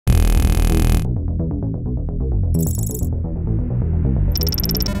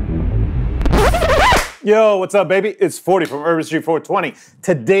Yo, what's up, baby? It's Fordee from Herbistry420.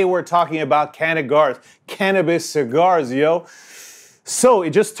 Today we're talking about Cannagars, cannabis cigars, yo. So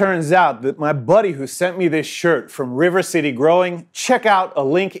it just turns out that my buddy who sent me this shirt from RiverCity Growing, check out a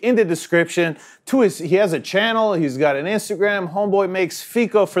link in the description to he has a channel, he's got an Instagram, homeboy makes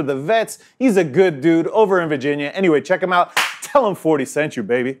Fico for the vets. He's a good dude over in Virginia. Anyway, check him out. Tell him Fordee sent you,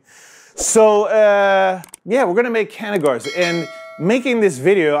 baby. So, yeah, we're gonna make Cannagars. And making this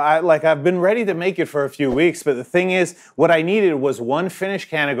video, I've been ready to make it for a few weeks, but the thing is, what I needed was one finished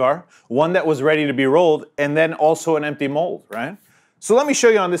Cannagar, one that was ready to be rolled, and then also an empty mold, right? So let me show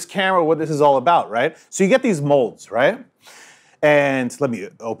you on this camera what this is all about, right? So you get these molds, right? And let me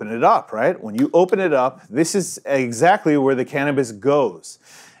open it up, right? When you open it up, this is exactly where the cannabis goes.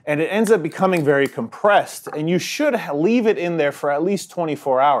 And it ends up becoming very compressed, and you should leave it in there for at least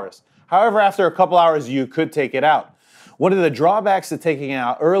 24 hours. However, after a couple hours, you could take it out. One of the drawbacks to taking it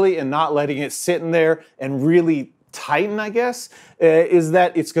out early and not letting it sit in there and really tighten, I guess, is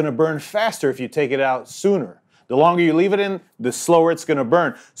that it's gonna burn faster if you take it out sooner. The longer you leave it in, the slower it's gonna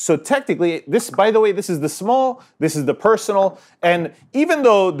burn. So technically, this, by the way, this is the small, this is the personal, and even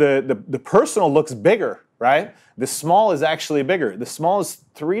though the personal looks bigger, right? The small is actually bigger. The small is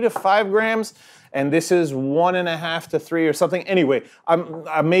 3 to 5 grams, and this is 1.5 to 3 or something. Anyway,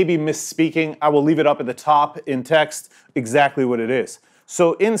 I may be misspeaking. I will leave it up at the top in text exactly what it is.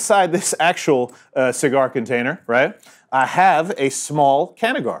 So inside this actual cigar container, right, I have a small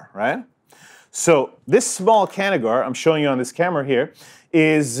Cannagar, right? So this small Cannagar, I'm showing you on this camera here,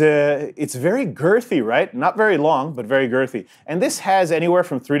 is it's very girthy, right? Not very long, but very girthy. And this has anywhere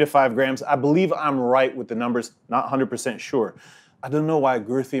from 3 to 5 grams. I believe I'm right with the numbers, not 100% sure. I don't know why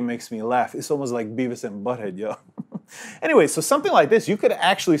girthy makes me laugh. It's almost like Beavis and Butthead, yo. Anyway, so something like this, you could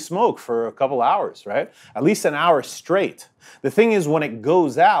actually smoke for a couple hours, right? At least an hour straight. The thing is, when it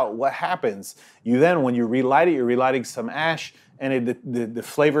goes out, what happens? You then, when you relight it, you're relighting some ash, and the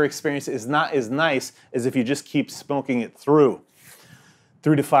flavor experience is not as nice as if you just keep smoking it through.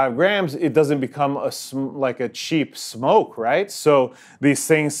 3 to 5 grams, it doesn't become like a cheap smoke, right? So these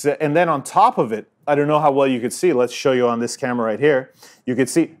things, and then on top of it, I don't know how well you could see. Let's show you on this camera right here. You can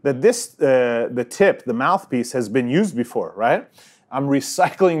see that this, the tip, the mouthpiece has been used before, right? I'm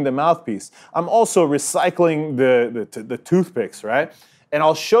recycling the mouthpiece. I'm also recycling the toothpicks, right? And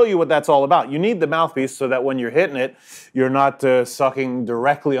I'll show you what that's all about. You need the mouthpiece so that when you're hitting it, you're not sucking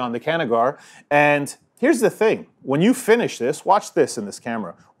directly on the Cannagar. And here's the thing, when you finish this, watch this in this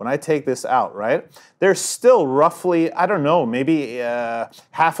camera. When I take this out, right, there's still roughly, I don't know, maybe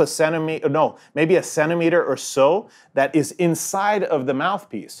half a centimeter, no, maybe a centimeter or so that is inside of the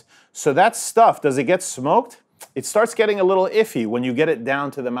mouthpiece. So that stuff, does it get smoked? It starts getting a little iffy when you get it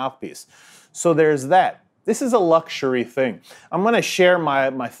down to the mouthpiece. So there's that. This is a luxury thing. I'm gonna share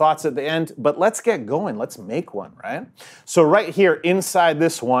my thoughts at the end, but let's get going. Let's make one, right? So right here inside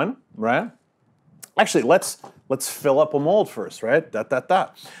this one, right? Actually, let's fill up a mold first, right?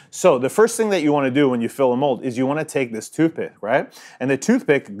 So the first thing that you want to do when you fill a mold is you want to take this toothpick, right? And the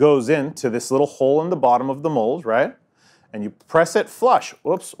toothpick goes into this little hole in the bottom of the mold, right? And you press it flush,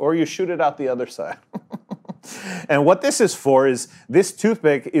 whoops, or you shoot it out the other side. And what this is for is this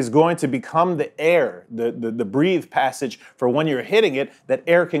toothpick is going to become the air, the breathe passage for when you're hitting it, that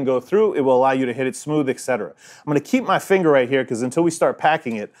air can go through, it will allow you to hit it smooth, etc. I'm going to keep my finger right here because until we start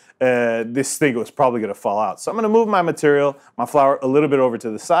packing it, this thing is probably going to fall out. So I'm going to move my material, my flour, a little bit over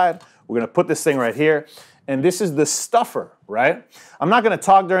to the side. We're going to put this thing right here. And this is the stuffer, right? I'm not going to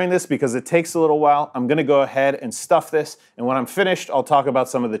talk during this because it takes a little while. I'm going to go ahead and stuff this. And when I'm finished, I'll talk about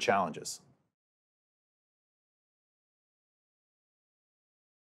some of the challenges.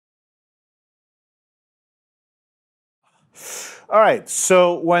 All right,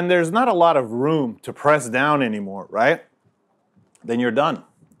 so when there's not a lot of room to press down anymore, right? Then you're done.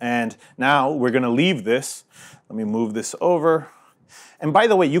 And now we're gonna leave this. Let me move this over. And by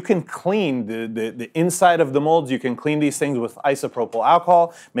the way, you can clean the inside of the molds. You can clean these things with isopropyl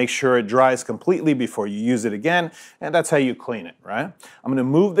alcohol. Make sure it dries completely before you use it again. And that's how you clean it, right? I'm gonna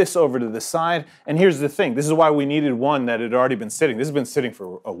move this over to the side. And here's the thing. This is why we needed one that had already been sitting. This has been sitting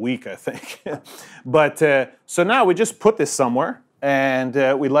for a week, I think. But so now we just put this somewhere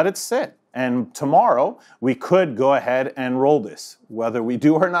and we let it sit. And tomorrow, we could go ahead and roll this. Whether we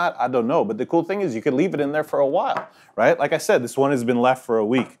do or not, I don't know. But the cool thing is you could leave it in there for a while, right? Like I said, this one has been left for a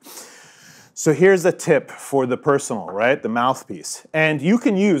week. So here's a tip for the personal, right? The mouthpiece. And you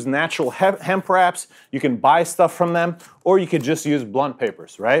can use natural hemp wraps, you can buy stuff from them, or you could just use blunt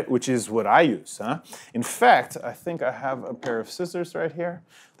papers, right? Which is what I use, huh? In fact, I think I have a pair of scissors right here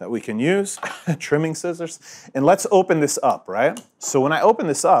that we can use, trimming scissors. And let's open this up, right? So when I open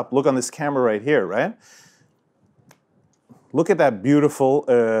this up, look on this camera right here, right? Look at that beautiful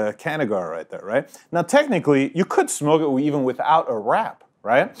Cannagar right there, right? Now technically, you could smoke it even without a wrap,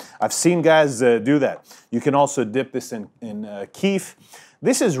 right? I've seen guys do that. You can also dip this in keef.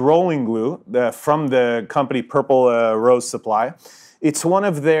 This is rolling glue from the company Purple Rose Supply. It's one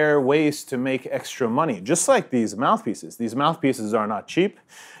of their ways to make extra money, just like these mouthpieces. These mouthpieces are not cheap.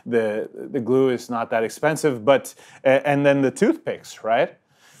 The glue is not that expensive, but and then the toothpicks, right?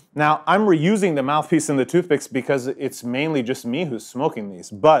 Now, I'm reusing the mouthpiece and the toothpicks because it's mainly just me who's smoking these.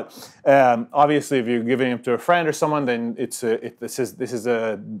 But obviously, if you're giving them to a friend or someone, then this is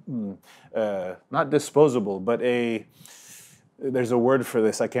a not disposable, but there's a word for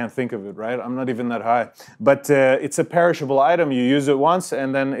this. I can't think of it, right? I'm not even that high. But it's a perishable item. You use it once,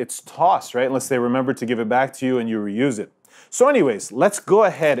 and then it's tossed, right? Unless they remember to give it back to you and you reuse it. So anyways, let's go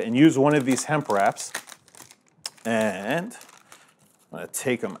ahead and use one of these hemp wraps. And I'm gonna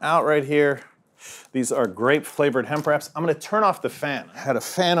take them out right here. These are grape flavored hemp wraps. I'm gonna turn off the fan. I had a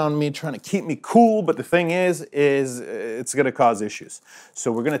fan on me trying to keep me cool, but the thing is it's gonna cause issues.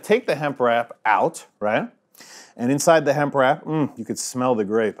 So we're gonna take the hemp wrap out, right? And inside the hemp wrap, you could smell the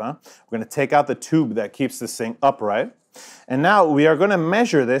grape, huh? We're gonna take out the tube that keeps this thing upright. And now we are gonna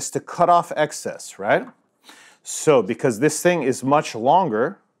measure this to cut off excess, right? So because this thing is much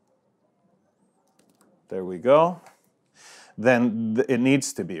longer, there we go, than it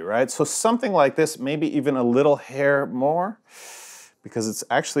needs to be, right? So something like this, maybe even a little hair more, because it's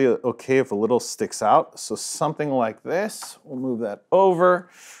actually okay if a little sticks out. So something like this, we'll move that over.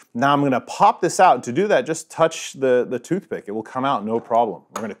 Now I'm gonna pop this out. To do that, just touch the toothpick. It will come out, no problem.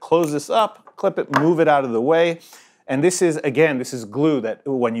 We're gonna close this up, clip it, move it out of the way. And this is, again, this is glue that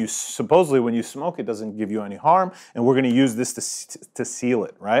supposedly when you smoke, it doesn't give you any harm. And we're gonna use this to seal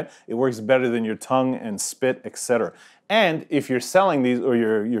it, right? It works better than your tongue and spit, etc. And if you're selling these or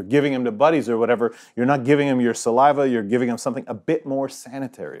you're giving them to buddies or whatever, you're not giving them your saliva, you're giving them something a bit more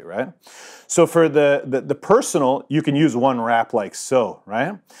sanitary, right? So for the personal, you can use one wrap like so,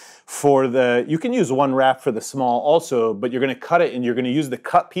 right? You can use one wrap for the small also, but you're gonna cut it and you're gonna use the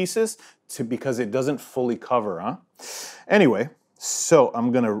cut pieces because it doesn't fully cover, huh? Anyway, so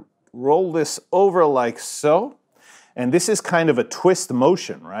I'm gonna roll this over like so. And this is kind of a twist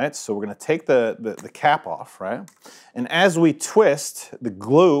motion, right? So we're gonna take the cap off, right? And as we twist, the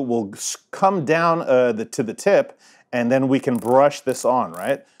glue will come down to the tip, and then we can brush this on,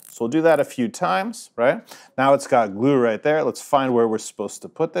 right? So we'll do that a few times, right? Now it's got glue right there. Let's find where we're supposed to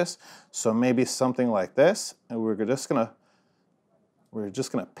put this. So maybe something like this, and we're just gonna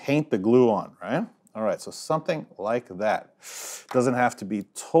paint the glue on, right? All right, so something like that. Doesn't have to be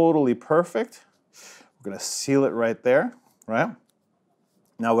totally perfect. We're gonna seal it right there, right?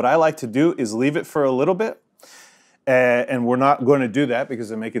 Now what I like to do is leave it for a little bit, and we're not going to do that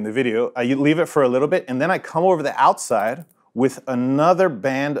because I'm making the video. I leave it for a little bit, and then I come over the outside with another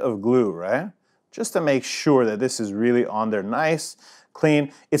band of glue, right? Just to make sure that this is really on there nice,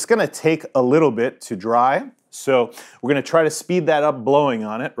 clean. It's gonna take a little bit to dry, so we're gonna try to speed that up blowing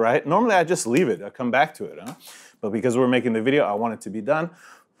on it, right? Normally I just leave it, I come back to it, huh? But because we're making the video, I want it to be done.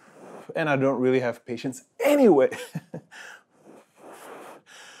 And I don't really have patience anyway.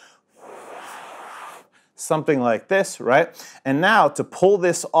 Something like this, right? And now to pull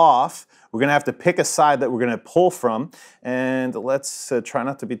this off, we're gonna have to pick a side that we're gonna pull from. And let's try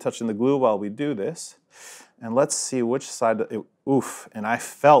not to be touching the glue while we do this. And let's see which side, oof, and I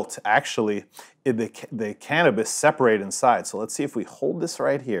felt actually the cannabis separate inside. So let's see if we hold this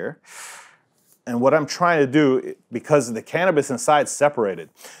right here. And what I'm trying to do, because the cannabis inside is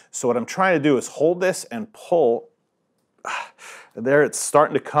separated, so what I'm trying to do is hold this and pull. There it's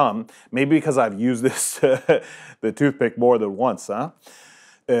starting to come, maybe because I've used this, the toothpick more than once, huh?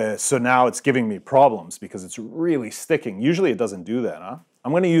 So now it's giving me problems because it's really sticking. Usually it doesn't do that, huh?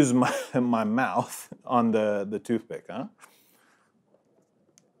 I'm gonna use my mouth on the toothpick, huh?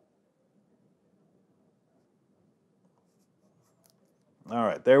 All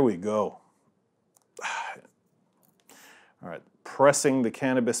right, there we go. All right, pressing the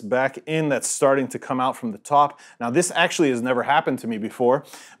cannabis back in that's starting to come out from the top. Now this actually has never happened to me before,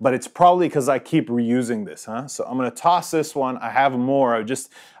 but it's probably because I keep reusing this, huh? So I'm gonna toss this one. I have more.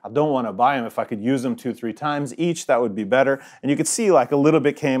 I don't want to buy them. If I could use them 2-3 times each, that would be better. And you can see like a little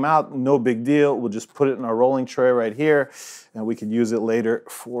bit came out, no big deal. We'll just put it in our rolling tray right here, and we could use it later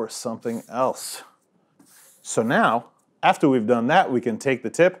for something else. So now, after we've done that, we can take the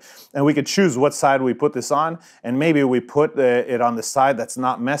tip and we could choose what side we put this on, and maybe we put it on the side that's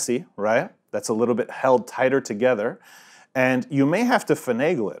not messy, right? That's a little bit held tighter together. And you may have to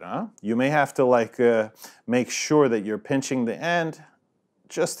finagle it, huh? You may have to like make sure that you're pinching the end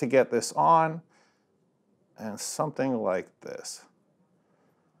just to get this on, and something like this.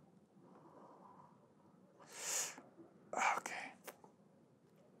 Okay.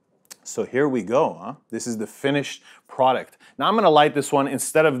 So here we go, huh? This is the finished product. Now I'm gonna light this one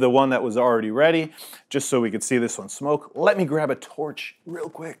instead of the one that was already ready, just so we could see this one smoke. Let me grab a torch real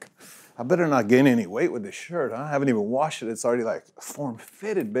quick. I better not gain any weight with this shirt, huh? I haven't even washed it. It's already like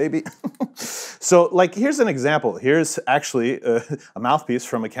form-fitted, baby. So like, here's an example. Here's actually a mouthpiece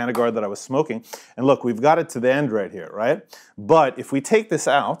from a Cannagar that I was smoking. And look, we've got it to the end right here, right? But if we take this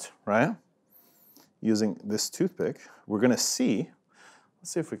out, right, using this toothpick, we're gonna see,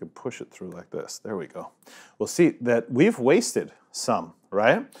 let's see if we can push it through like this. There we go. We'll see that we've wasted some,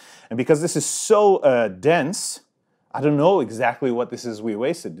 right? And because this is so dense, I don't know exactly what this is we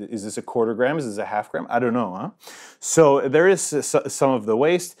wasted. Is this a 1/4 gram? Is this a 1/2 gram? I don't know, huh? So there is some of the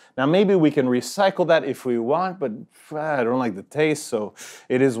waste. Now maybe we can recycle that if we want, but I don't like the taste, so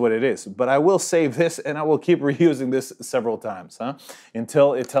it is what it is. But I will save this and I will keep reusing this several times, huh?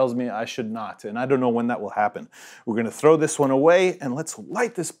 Until it tells me I should not, and I don't know when that will happen. We're gonna throw this one away and let's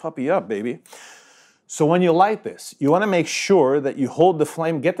light this puppy up, baby. So when you light this, you wanna make sure that you hold the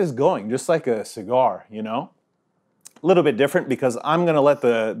flame, get this going, just like a cigar, you know? A little bit different because I'm gonna let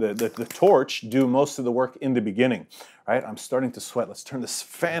the torch do most of the work in the beginning. All right, I'm starting to sweat. Let's turn this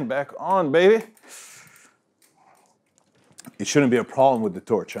fan back on, baby. It shouldn't be a problem with the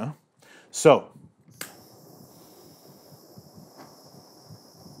torch, huh? So,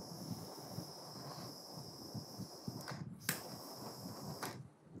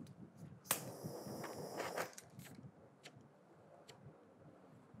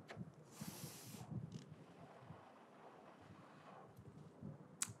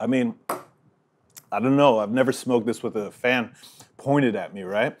 I mean, I don't know. I've never smoked this with a fan pointed at me,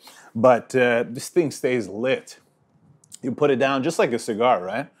 right? But this thing stays lit. You put it down just like a cigar,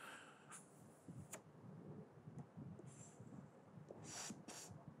 right?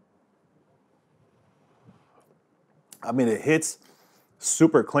 I mean, it hits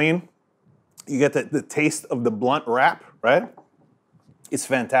super clean. You get the taste of the blunt wrap, right? It's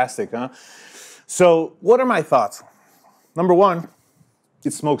fantastic, huh? So what are my thoughts? Number one,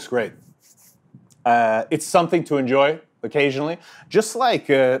 it smokes great. It's something to enjoy occasionally. Just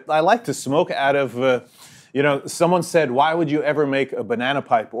like I like to smoke out of, you know, someone said, why would you ever make a banana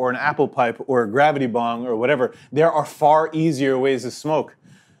pipe or an apple pipe or a gravity bong or whatever? There are far easier ways to smoke.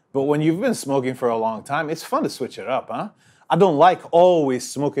 But when you've been smoking for a long time, it's fun to switch it up, huh? I don't like always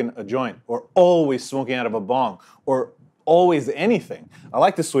smoking a joint or always smoking out of a bong or always anything. I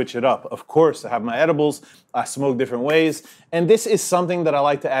like to switch it up. Of course, I have my edibles, I smoke different ways, and this is something that I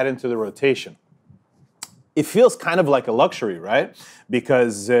like to add into the rotation. It feels kind of like a luxury, right?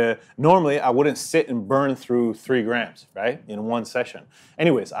 Because normally I wouldn't sit and burn through 3 grams, right, in one session.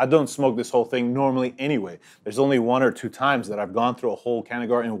 Anyways, I don't smoke this whole thing normally anyway. There's only 1 or 2 times that I've gone through a whole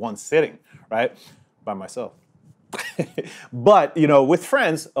Cannagar in one sitting, right, by myself. But, you know, with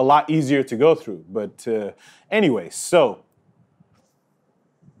friends, a lot easier to go through. But anyway, so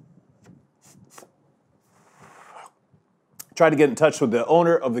tried to get in touch with the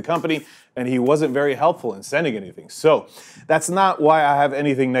owner of the company, and he wasn't very helpful in sending anything. So that's not why I have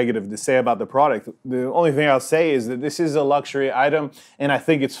anything negative to say about the product. The only thing I'll say is that this is a luxury item, and I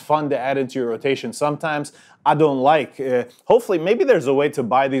think it's fun to add into your rotation sometimes. I don't like, hopefully, maybe there's a way to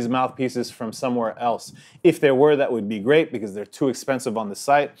buy these mouthpieces from somewhere else. If there were, that would be great because they're too expensive on the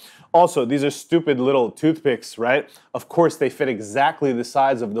site. Also, these are stupid little toothpicks, right? Of course, they fit exactly the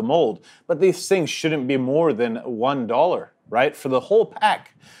size of the mold, but these things shouldn't be more than $1, right, for the whole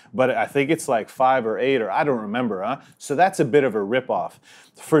pack. But I think it's like 5 or 8, or I don't remember, huh? So that's a bit of a ripoff.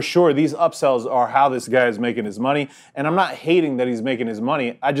 For sure, these upsells are how this guy is making his money, and I'm not hating that he's making his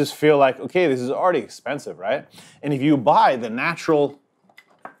money. I just feel like, okay, this is already expensive, right? And if you buy the natural,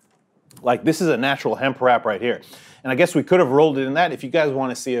 like this is a natural hemp wrap right here. And I guess we could have rolled it in that if you guys want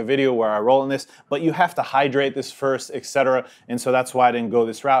to see a video where I roll in this, but you have to hydrate this first, etc. And so that's why I didn't go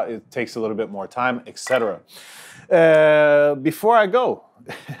this route. It takes a little bit more time, etc. Before I go,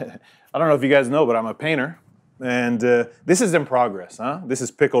 I don't know if you guys know, but I'm a painter. And this is in progress, huh? This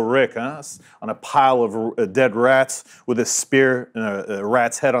is Pickle Rick, huh? On a pile of dead rats with a spear, a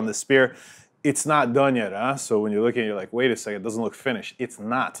rat's head on the spear. It's not done yet, huh? So when you're looking, you're like, wait a second, it doesn't look finished. It's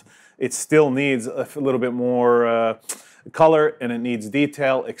not. It still needs a little bit more color, and it needs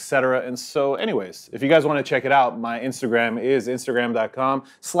detail, etc. And so anyways, if you guys want to check it out, my Instagram is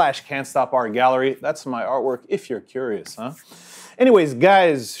instagram.com/Cant Stop Art Gallery. That's my artwork if you're curious, huh? Anyways,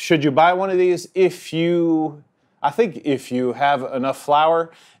 guys, should you buy one of these? I think if you have enough flour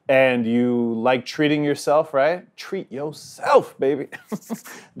and you like treating yourself, right? Treat yourself, baby.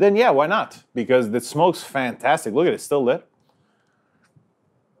 Then yeah, why not? Because the smoke's fantastic. Look at it, it's still lit.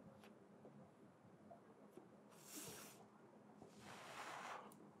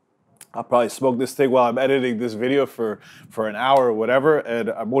 I'll probably smoke this thing while I'm editing this video for an hour or whatever, and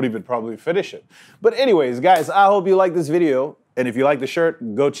I won't even probably finish it. But anyways, guys, I hope you like this video. And if you like the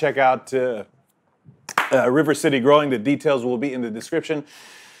shirt, go check out RiverCity Growing. The details will be in the description.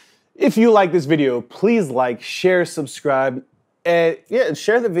 If you like this video, please like, share, subscribe, and yeah,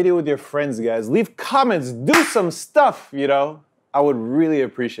 share the video with your friends, guys. Leave comments, do some stuff, you know. I would really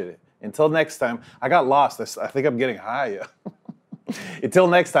appreciate it. Until next time, I got lost. I think I'm getting high. Until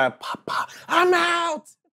next time, Papa, I'm out.